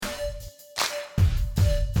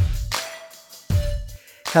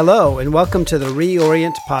Hello, and welcome to the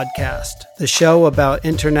Reorient Podcast, the show about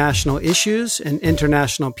international issues and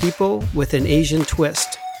international people with an Asian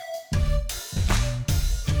twist.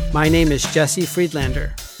 My name is Jesse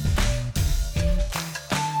Friedlander.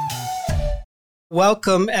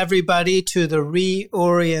 Welcome, everybody, to the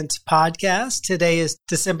Reorient Podcast. Today is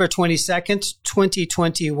December 22nd,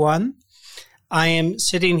 2021. I am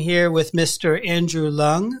sitting here with Mr. Andrew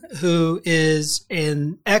Leung, who is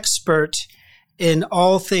an expert in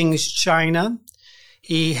all things China.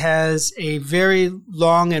 He has a very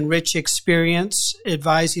long and rich experience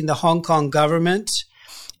advising the Hong Kong government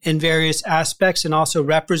in various aspects and also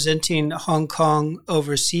representing Hong Kong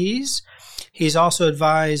overseas. He's also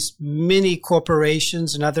advised many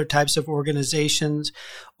corporations and other types of organizations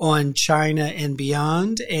on China and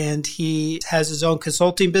beyond, and he has his own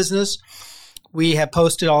consulting business. We have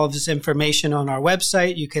posted all of this information on our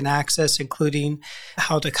website. You can access, including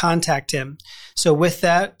how to contact him. So with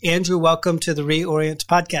that, Andrew, welcome to the Reorient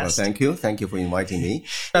Podcast. Well, thank you. Thank you for inviting me.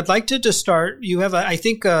 I'd like to just start. You have, I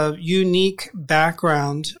think, a unique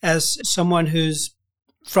background as someone who's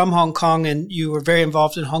from Hong Kong, and you were very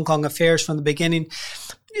involved in Hong Kong affairs from the beginning.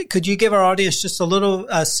 Could you give our audience just a little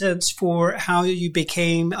sense for how you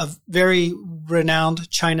became a very renowned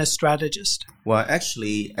China strategist? Well,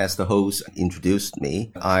 actually, as the host introduced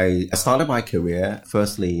me, I started my career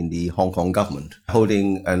firstly in the Hong Kong government,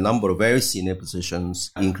 holding a number of very senior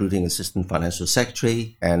positions, including Assistant Financial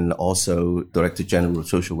Secretary and also Director General of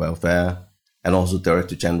Social Welfare and also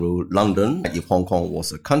Director General London. If Hong Kong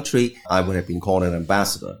was a country, I would have been called an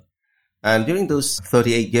ambassador. And during those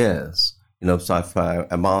 38 years, so I've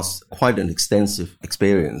amassed quite an extensive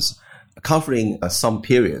experience covering some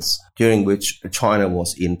periods during which China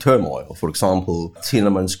was in turmoil. For example,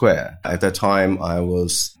 Tiananmen Square. At that time, I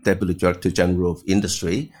was Deputy Director General of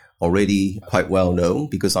Industry, already quite well known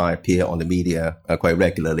because I appear on the media quite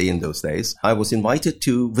regularly in those days. I was invited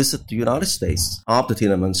to visit the United States after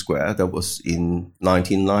Tiananmen Square. That was in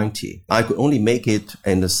 1990. I could only make it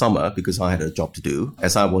in the summer because I had a job to do,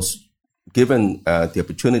 as I was given the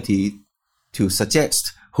opportunity to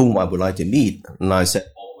suggest whom I would like to meet. And I said,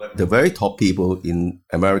 the very top people in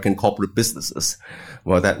American corporate businesses.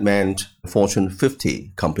 Well, that meant Fortune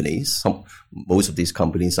 50 companies. Most of these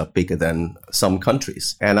companies are bigger than some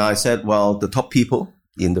countries. And I said, well, the top people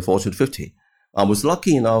in the Fortune 50. I was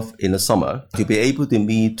lucky enough in the summer to be able to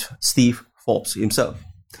meet Steve Forbes himself,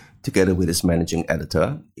 together with his managing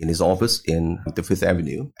editor in his office in the Fifth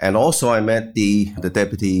Avenue. And also I met the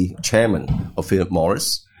deputy chairman of Philip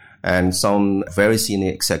Morris, and some very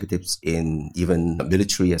senior executives in even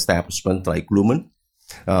military establishment like Leung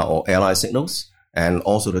or Airline Signals, and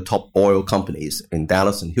also the top oil companies in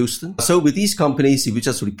Dallas and Houston. So with these companies, if you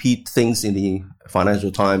just repeat things in the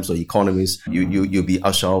Financial Times or Economist, you'll be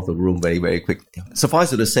ushered out of the room very, very quickly.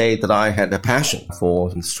 Suffice it to say that I had a passion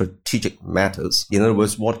for strategic matters. In other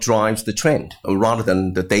words, what drives the trend rather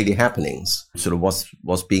than the daily happenings, sort of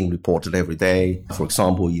what's being reported every day. For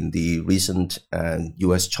example, in the recent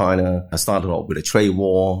US-China, I started off with a trade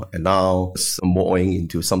war and now it's moving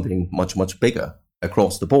into something much, much bigger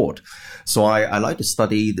across the board. So I like to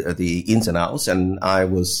study the ins and outs, and I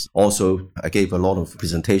gave a lot of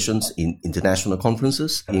presentations in international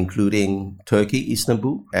conferences, including Turkey,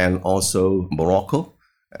 Istanbul, and also Morocco,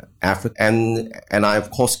 Africa. And I,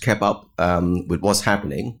 of course, kept up with what's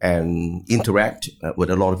happening and interact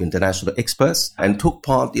with a lot of international experts and took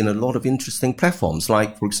part in a lot of interesting platforms.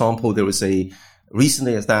 Like, for example, there was a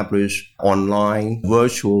recently established online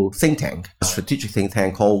virtual think tank, a strategic think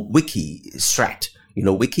tank called WikiStrat.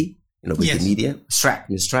 Wiki? Wikimedia. Yes. Strat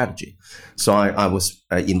means strategy. So I was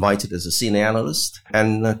invited as a senior analyst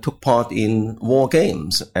and took part in war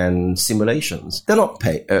games and simulations. They're not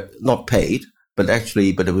paid, but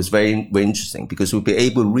it was very, very interesting because we'll be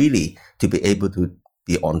able to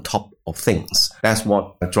be on top of things. That's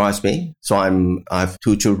what drives me. So I have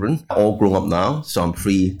two children, all grown up now, so I'm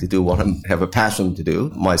free to do what I have a passion to do.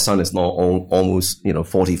 My son is now almost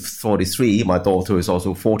 43. My daughter is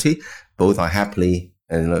also 40. Both are happily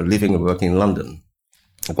living and working in London.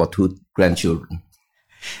 I've got two grandchildren.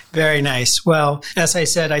 Very nice. Well, as I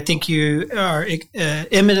said, I think you are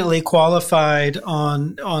eminently qualified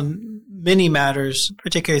on many matters,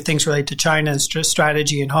 particularly things related to China and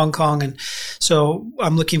strategy in Hong Kong. And so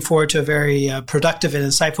I'm looking forward to a very productive and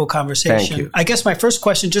insightful conversation. Thank you. I guess my first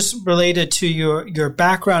question, just related to your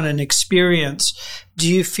background and experience, do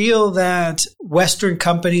you feel that Western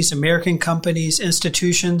companies, American companies,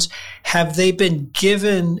 institutions, have they been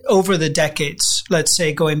given over the decades, let's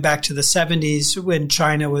say going back to the 70s when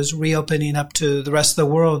China was reopening up to the rest of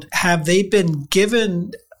the world, have they been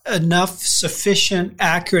given enough sufficient,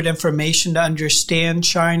 accurate information to understand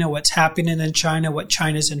China, what's happening in China, what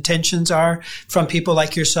China's intentions are from people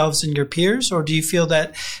like yourselves and your peers? Or do you feel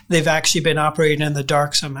that they've actually been operating in the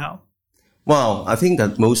dark somehow? Well, I think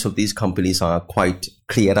that most of these companies are quite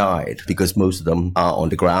clear-eyed because most of them are on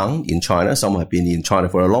the ground in China. Some have been in China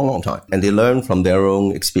for a long, long time. And they learn from their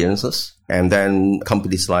own experiences. And then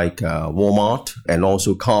companies like Walmart and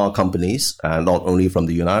also car companies, not only from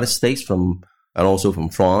the United States, and also from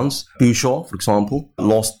France. Peugeot, for example,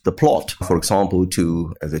 lost the plot, for example,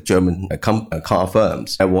 to the German car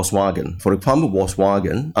firms. Volkswagen. For example,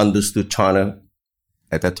 Volkswagen understood China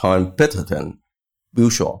at that time better than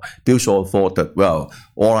Peugeot. Peugeot thought that, well,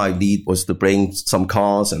 all I need was to bring some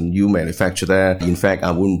cars and you manufacture there. In fact,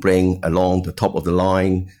 I wouldn't bring along the top of the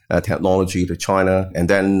line technology to China, and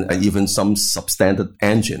then even some substandard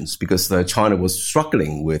engines because China was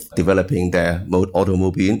struggling with developing their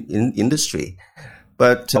automobile industry.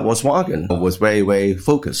 But Volkswagen was very, very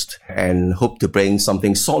focused and hoped to bring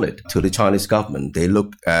something solid to the Chinese government. They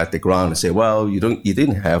look at the ground and say, well, you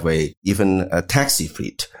didn't have even a taxi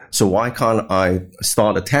fleet. So why can't I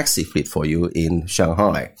start a taxi fleet for you in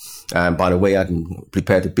Shanghai? And by the way, I'm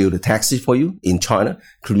prepared to build a taxi for you in China,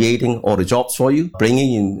 creating all the jobs for you,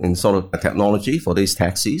 bringing in sort of technology for these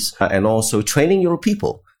taxis, and also training your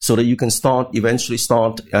people so that you can eventually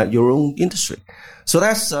start your own industry. So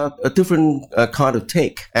that's a different kind of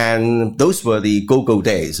take. And those were the go-go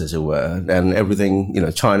days, as it were. And everything,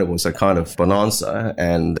 China was a kind of bonanza,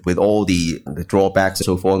 and with all the drawbacks and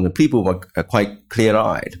so forth, and the people were quite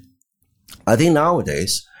clear-eyed. I think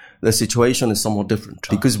nowadays, the situation is somewhat different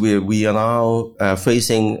because we are now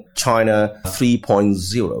facing China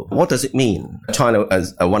 3.0. What does it mean? China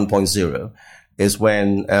as 1.0 is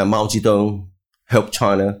when Mao Zedong helped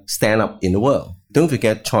China stand up in the world. Don't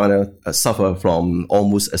forget, China suffer from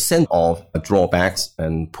almost a sense of drawbacks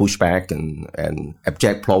and pushback and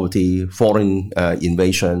abject poverty, foreign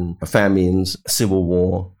invasion, famines, civil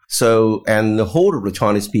war. So, and the whole of the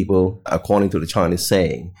Chinese people, according to the Chinese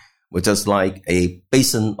saying, were just like a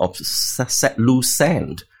basin of loose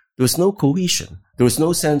sand. There was no cohesion. There was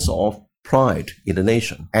no sense of pride in the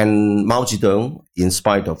nation. And Mao Zedong, in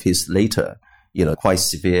spite of his later quite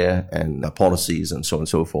severe and policies and so on and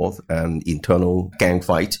so forth, and internal gang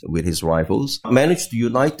fight with his rivals, managed to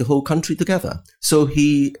unite the whole country together. So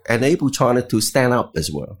he enabled China to stand up as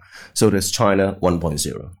well. So there's China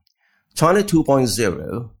 1.0. China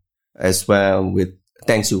 2.0 as well with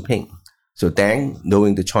Deng Xiaoping. So Deng,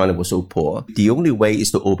 knowing that China was so poor, the only way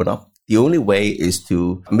is to open up. The only way is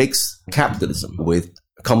to mix capitalism with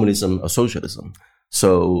communism or socialism.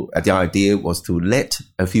 So the idea was to let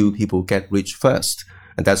a few people get rich first.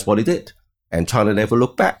 And that's what he did. And China never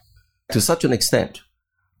looked back to such an extent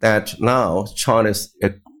that now China's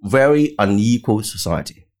a very unequal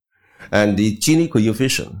society. And the Gini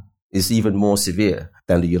coefficient is even more severe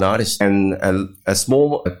than the United States. And a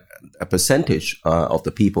small percentage of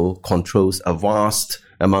the people controls a vast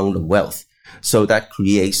amount of wealth. So that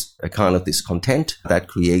creates a kind of discontent, that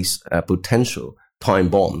creates a potential time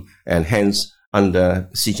bomb, and hence under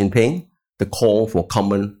Xi Jinping, the call for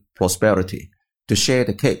common prosperity, to share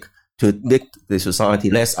the cake, to make the society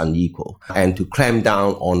less unequal, and to clamp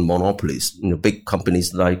down on monopolies, big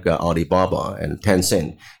companies like Alibaba and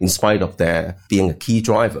Tencent, in spite of their being a key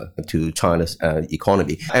driver to China's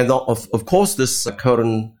economy. And of course, this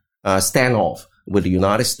current standoff with the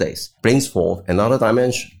United States brings forth another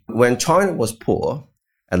dimension. When China was poor,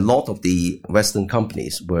 a lot of the Western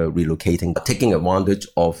companies were relocating, taking advantage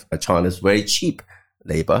of China's very cheap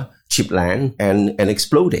labor, cheap land, and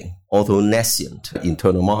exploding, although nascent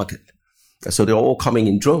internal market. So they're all coming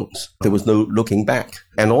in drones. There was no looking back.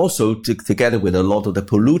 And also together with a lot of the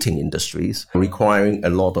polluting industries requiring a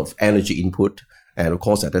lot of energy input. And of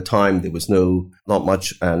course, at the time, there was not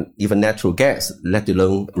much, even natural gas, let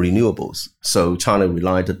alone renewables. So China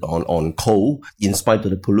relied on coal. In spite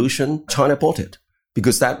of the pollution, China bought it,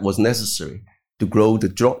 because that was necessary to grow the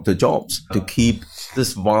jobs, to keep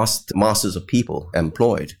this vast masses of people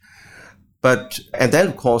employed. And then,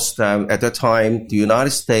 of course, at that time, the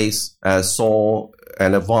United States saw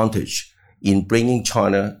an advantage in bringing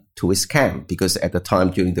China to its camp, because at the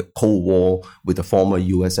time, during the Cold War with the former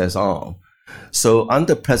USSR. So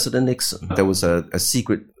under President Nixon, there was a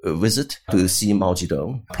secret visit to see Mao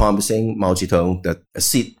Zedong, promising Mao Zedong that a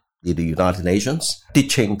seat in the United Nations,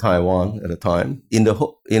 ditching Taiwan at the time, in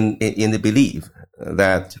the belief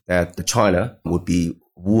that China would be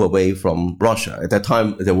woo away from Russia. At that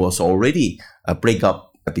time, there was already a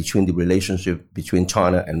breakup between the relationship between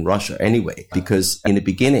China and Russia anyway, because in the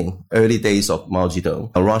beginning, early days of Mao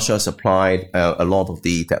Zedong, Russia supplied a lot of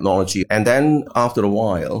the technology. And then after a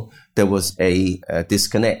while, there was a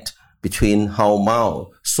disconnect between how Mao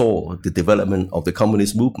saw the development of the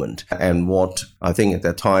communist movement and what I think at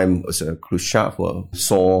that time was Khrushchev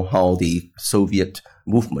saw how the Soviet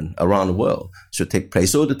movement around the world should take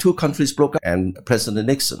place. So the two countries broke up, and President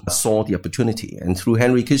Nixon saw the opportunity, and through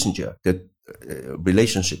Henry Kissinger, the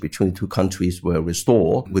relationship between the two countries were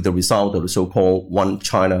restored with the result of the so-called One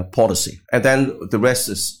China policy. And then the rest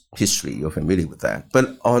is history. You're familiar with that.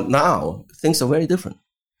 But now things are very different.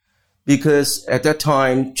 Because at that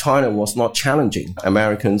time, China was not challenging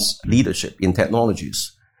Americans' leadership in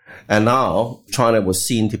technologies. And now China was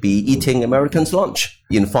seen to be eating Americans' lunch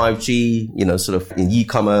in 5G, sort of in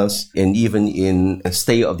e-commerce and even in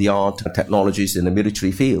state-of-the-art technologies in the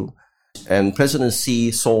military field. And President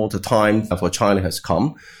Xi saw the time for China has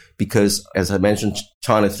come because, as I mentioned,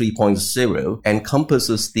 China 3.0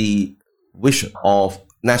 encompasses the vision of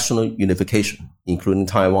national unification, including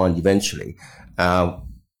Taiwan eventually.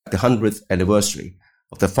 The 100th anniversary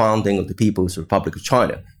of the founding of the People's Republic of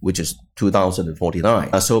China, which is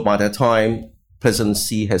 2049. So by that time, President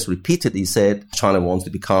Xi has repeatedly said China wants to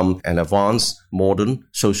become an advanced, modern,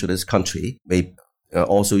 socialist country, maybe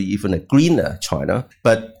also even a greener China.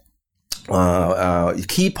 But a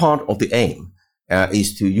key part of the aim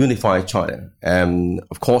is to unify China. And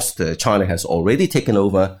of course, China has already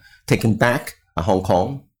taken back Hong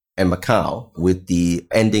Kong and Macau with the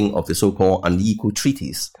ending of the so-called unequal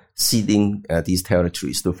treaties, ceding these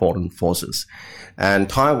territories to foreign forces. And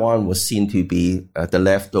Taiwan was seen to be the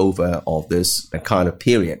leftover of this kind of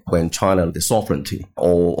period when China, the sovereignty,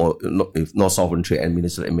 or if not sovereignty,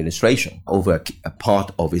 administration over a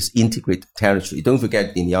part of its integrated territory. Don't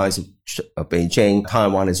forget, in the eyes of Beijing,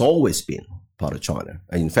 Taiwan has always been part of China.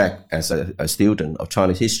 And in fact, as a student of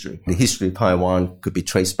Chinese history, the history of Taiwan could be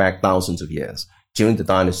traced back thousands of years. During the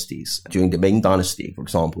dynasties, during the Ming Dynasty, for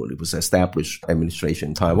example, it was established administration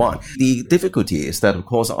in Taiwan. The difficulty is that, of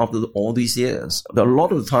course, after all these years, a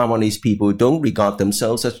lot of the Taiwanese people don't regard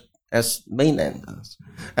themselves as mainlanders.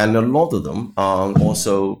 And a lot of them are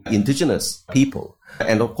also indigenous people.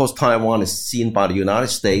 And of course, Taiwan is seen by the United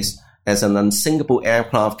States as an unsinkable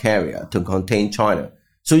aircraft carrier to contain China.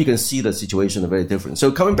 So you can see the situation is very different.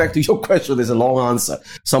 So coming back to your question, there's a long answer.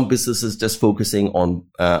 Some businesses just focusing on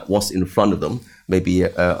what's in front of them, maybe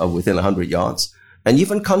within 100 yards. And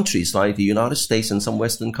even countries like the United States and some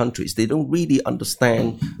Western countries, they don't really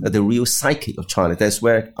understand the real psyche of China. That's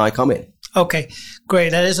where I come in. Okay,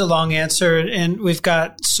 great. That is a long answer. And we've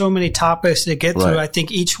got so many topics to get through. Right. I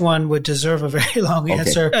think each one would deserve a very long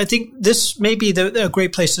answer. I think this may be a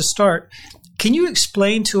great place to start. Can you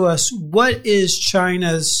explain to us what is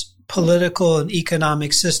China's political and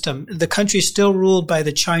economic system? The country is still ruled by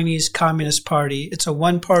the Chinese Communist Party. It's a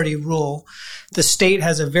one-party rule. The state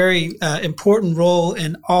has a very important role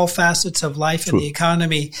in all facets of life in the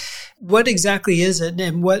economy. What exactly is it,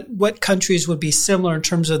 and what countries would be similar in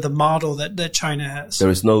terms of the model that China has?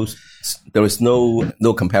 There is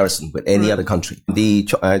no comparison with any other country. The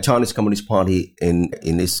Chinese Communist Party in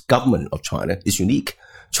its government of China is unique.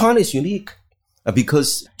 China is unique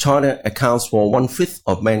because China accounts for 1/5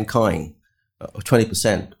 of mankind,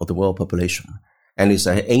 20% of the world population, and it's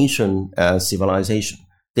an ancient civilization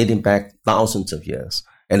dating back thousands of years,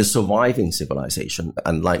 and a surviving civilization,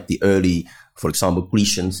 unlike the early, for example,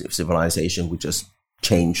 Grecian civilization, which has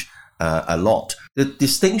changed a lot. The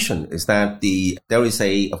distinction is that there is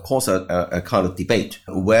of course, a kind of debate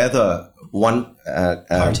whether one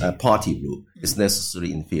party rule is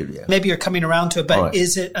necessarily inferior. Maybe you're coming around to it, but right.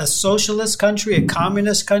 Is it a socialist country, a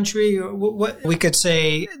communist country? Or what we could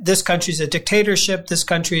say this country is a dictatorship, this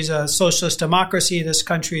country is a socialist democracy, this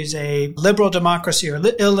country is a liberal democracy or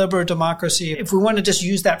illiberal democracy. If we want to just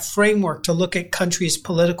use that framework to look at countries'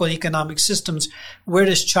 political and economic systems, where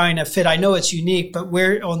does China fit? I know it's unique, but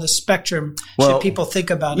where on the spectrum should people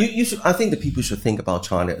think about it? I think that people should think about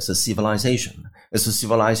China as a civilization. It's a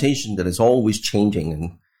civilization that is always changing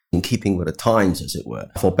and in keeping with the times, as it were,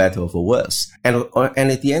 for better or for worse. And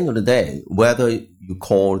at the end of the day, whether you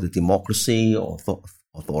call it a democracy or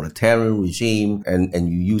authoritarian regime, and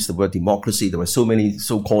you use the word democracy, there are so many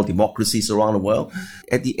so-called democracies around the world.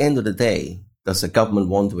 At the end of the day, does the government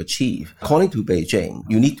want to achieve? According to Beijing,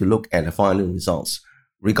 you need to look at the final results.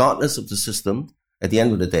 Regardless of the system, at the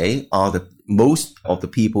end of the day, most of the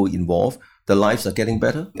people involved, their lives are getting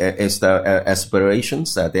better. It's their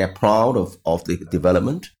aspirations that they are proud of the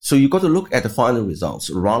development. So you've got to look at the final results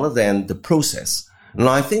rather than the process. And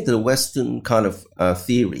I think the Western kind of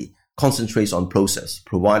theory concentrates on process,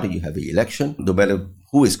 provided you have an election, no matter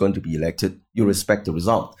who is going to be elected, you respect the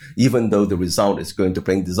result, even though the result is going to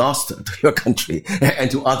bring disaster to your country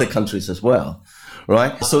and to other countries as well,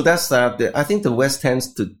 right? So that's I think the West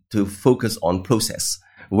tends to focus on process,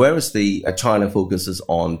 whereas China focuses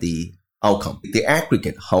on the outcome, the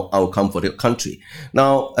aggregate outcome for the country.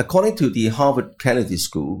 Now, according to the Harvard Kennedy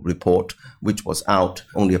School report, which was out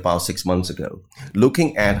only about 6 months ago,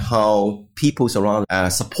 looking at how peoples around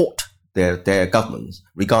support their governments,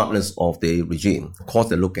 regardless of the regime. Of course,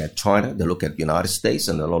 they look at China, they look at the United States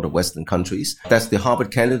and a lot of Western countries. That's the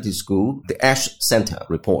Harvard Kennedy School, the Ash Center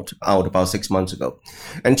report out about 6 months ago.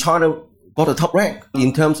 And China got a top rank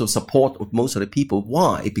in terms of support of most of the people.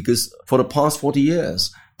 Why? Because for the past 40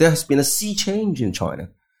 years, there has been a sea change in China,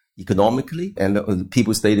 economically and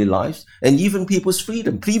people's daily lives, and even people's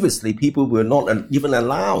freedom. Previously, people were not even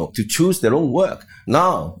allowed to choose their own work.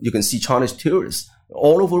 Now, you can see Chinese tourists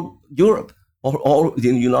all over Europe, all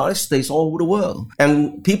in the United States, all over the world.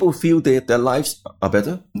 And people feel that their lives are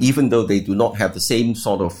better, even though they do not have the same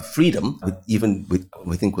sort of freedom, even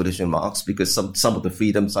within quotation marks, because some of the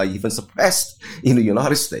freedoms are even suppressed in the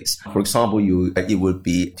United States. For example, it would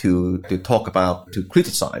be to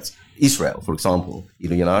criticize Israel, for example,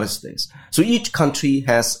 in the United States. So each country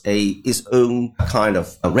has its own kind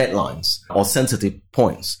of red lines or sensitive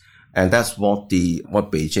points. And that's what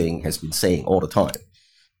Beijing has been saying all the time.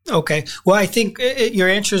 Okay. Well, I think your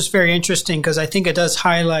answer is very interesting because I think it does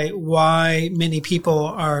highlight why many people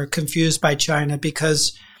are confused by China,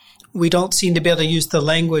 because we don't seem to be able to use the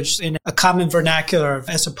language in a common vernacular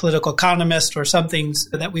as a political economist or something,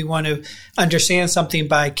 so that we want to understand something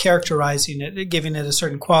by characterizing it, giving it a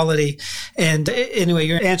certain quality. And anyway,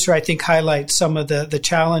 your answer, I think, highlights some of the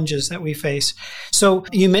challenges that we face. So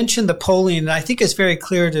you mentioned the polling, and I think it's very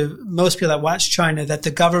clear to most people that watch China that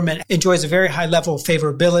the government enjoys a very high level of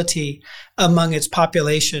favorability among its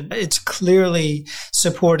population. It's clearly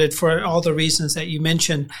supported for all the reasons that you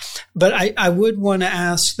mentioned. But I would want to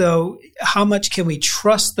ask, though, how much can we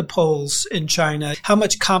trust the polls in China? How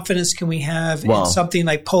much confidence can we have in something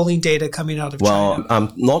like polling data coming out of China? Well,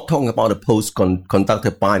 I'm not talking about the polls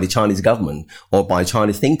conducted by the Chinese government or by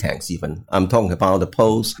Chinese think tanks even. I'm talking about the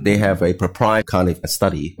polls. They have a proprietary kind of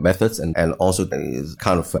study methods and also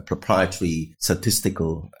kind of a proprietary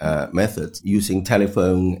statistical methods using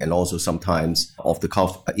telephone and also sometimes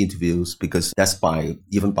off-the-cuff interviews, because that's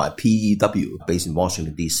even by PEW based in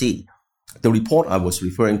Washington, D.C. The report I was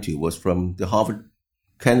referring to was from the Harvard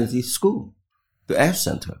Kennedy School, the Ash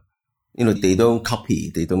Center. They don't copy,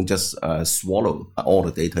 they don't just swallow all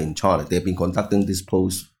the data in China. They've been conducting these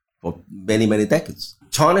polls for many, many decades.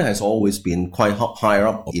 China has always been quite higher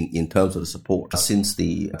up in terms of the support since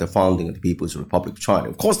the founding of the People's Republic of China.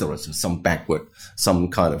 Of course, there was some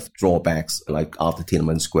kind of drawbacks, like after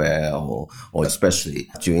Tiananmen Square or especially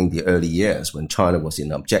during the early years when China was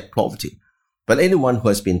in abject poverty. But anyone who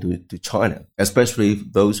has been to China, especially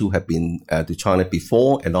those who have been to China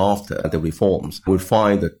before and after the reforms, would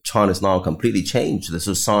find that China has now completely changed the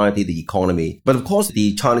society, the economy. But of course,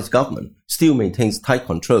 the Chinese government still maintains tight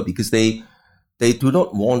control because they do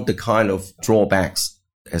not want the kind of drawbacks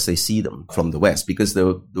as they see them from the West, because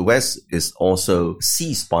the West is also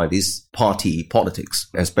seized by this party politics,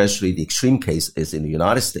 especially the extreme case is in the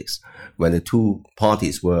United States, when the two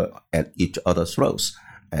parties were at each other's throats.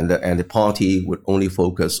 And the party would only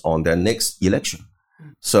focus on their next election.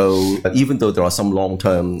 So even though there are some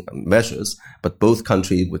long-term measures, but both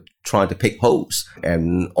countries would try to pick holes.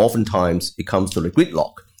 And oftentimes it comes to the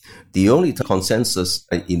gridlock. The only consensus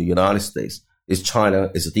in the United States is China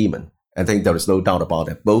is a demon. I think there is no doubt about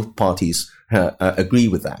it. Both parties agree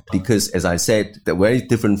with that because, as I said, they're very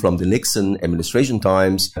different from the Nixon administration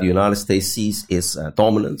times. The United States sees its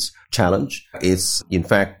dominance challenge. It's, in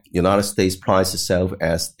fact, the United States prides itself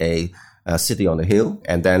as a city on a hill,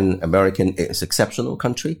 and then American is exceptional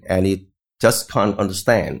country, and it just can't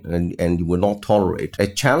understand and will not tolerate a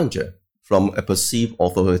challenger from a perceived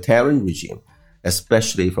authoritarian regime,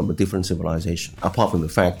 especially from a different civilization, apart from the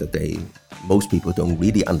fact that most people don't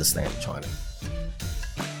really understand China.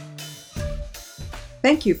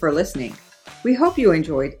 Thank you for listening. We hope you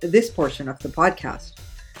enjoyed this portion of the podcast.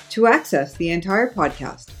 To access the entire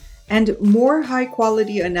podcast and more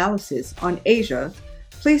high-quality analysis on Asia,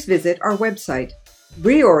 please visit our website,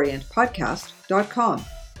 reorientpodcast.com.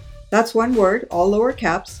 That's one word, all lower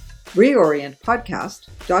caps,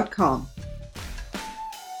 reorientpodcast.com.